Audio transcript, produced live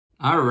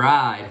All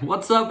right,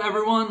 what's up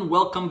everyone?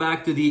 Welcome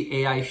back to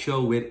the AI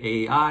show with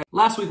AI.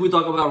 Last week we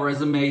talked about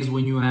resumes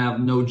when you have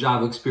no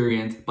job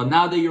experience, but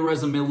now that your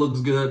resume looks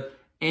good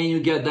and you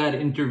get that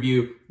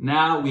interview,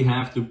 now we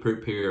have to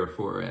prepare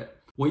for it.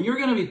 What you're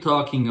gonna be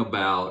talking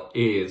about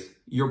is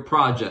your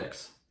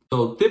projects.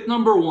 So tip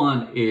number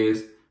one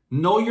is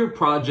know your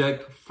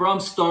project from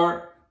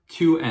start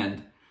to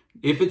end.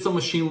 If it's a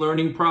machine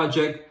learning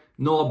project,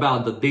 know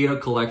about the data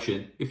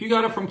collection. If you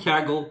got it from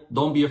Kaggle,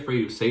 don't be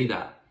afraid to say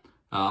that.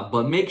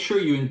 But make sure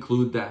you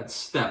include that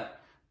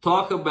step.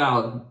 Talk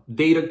about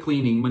data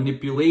cleaning,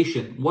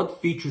 manipulation.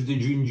 What features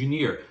did you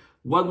engineer?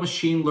 What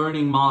machine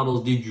learning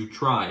models did you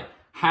try?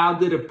 How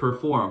did it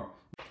perform?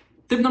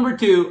 Tip number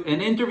two, an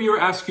interviewer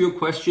asks you a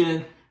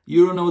question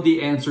you don't know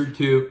the answer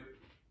to.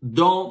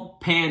 Don't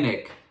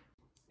panic.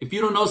 If you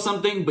don't know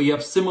something, but you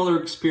have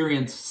similar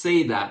experience,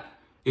 say that.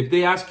 If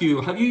they ask you,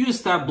 have you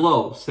used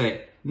Tableau?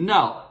 Say,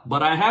 no,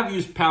 but I have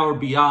used Power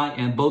BI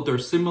and both are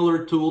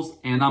similar tools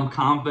and I'm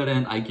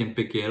confident I can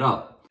pick it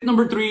up.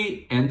 Number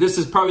three, and this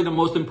is probably the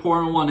most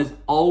important one, is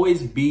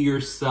always be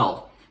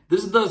yourself.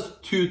 This does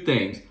two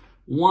things.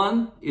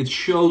 One, it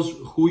shows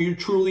who you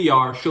truly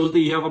are, shows that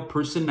you have a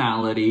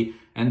personality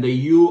and that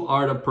you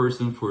are the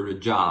person for the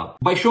job.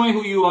 By showing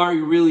who you are,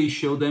 you really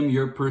show them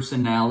your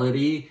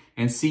personality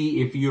and see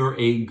if you're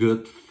a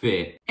good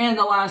fit. And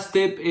the last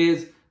tip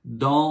is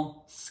don't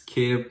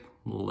skip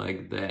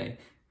leg day.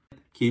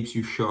 Keeps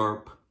you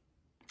sharp.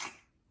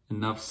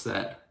 Enough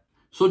said.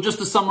 So just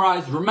to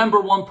summarize,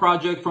 remember one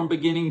project from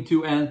beginning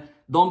to end.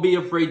 Don't be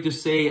afraid to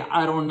say,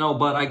 I don't know,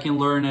 but I can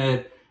learn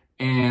it.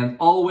 And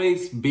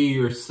always be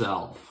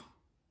yourself.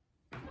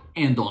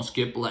 And don't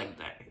skip leg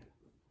day.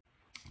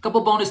 A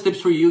couple bonus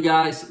tips for you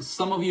guys.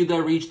 Some of you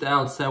that reached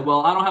out said,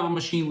 well, I don't have a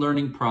machine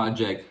learning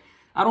project.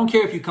 I don't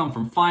care if you come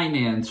from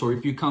finance or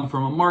if you come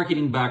from a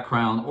marketing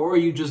background or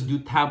you just do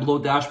Tableau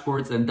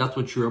dashboards and that's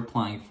what you're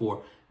applying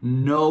for.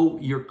 Know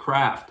your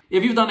craft.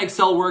 If you've done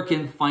Excel work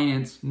in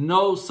finance,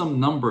 know some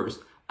numbers.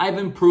 I've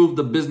improved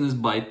the business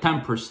by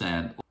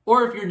 10%.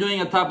 Or if you're doing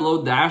a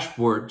Tableau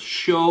dashboard,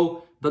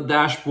 show the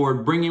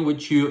dashboard, bring it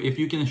with you. If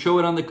you can show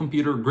it on the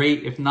computer,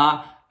 great. If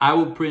not, I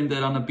will print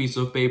it on a piece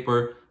of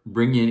paper,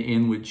 bring it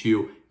in with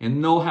you,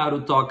 and know how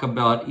to talk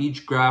about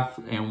each graph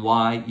and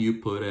why you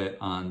put it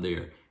on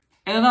there.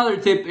 And another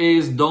tip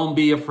is don't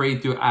be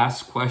afraid to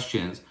ask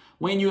questions.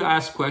 When you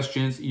ask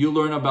questions, you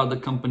learn about the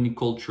company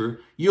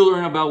culture. You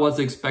learn about what's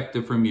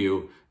expected from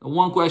you.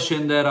 One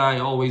question that I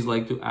always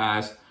like to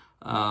ask,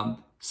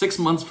 6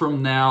 months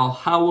from now,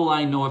 how will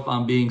I know if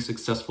I'm being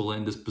successful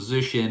in this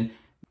position?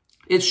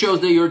 It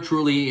shows that you're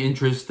truly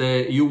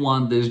interested, you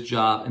want this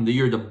job, and that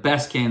you're the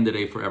best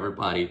candidate for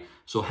everybody.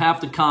 So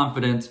have the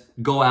confidence,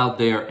 go out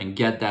there and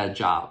get that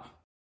job.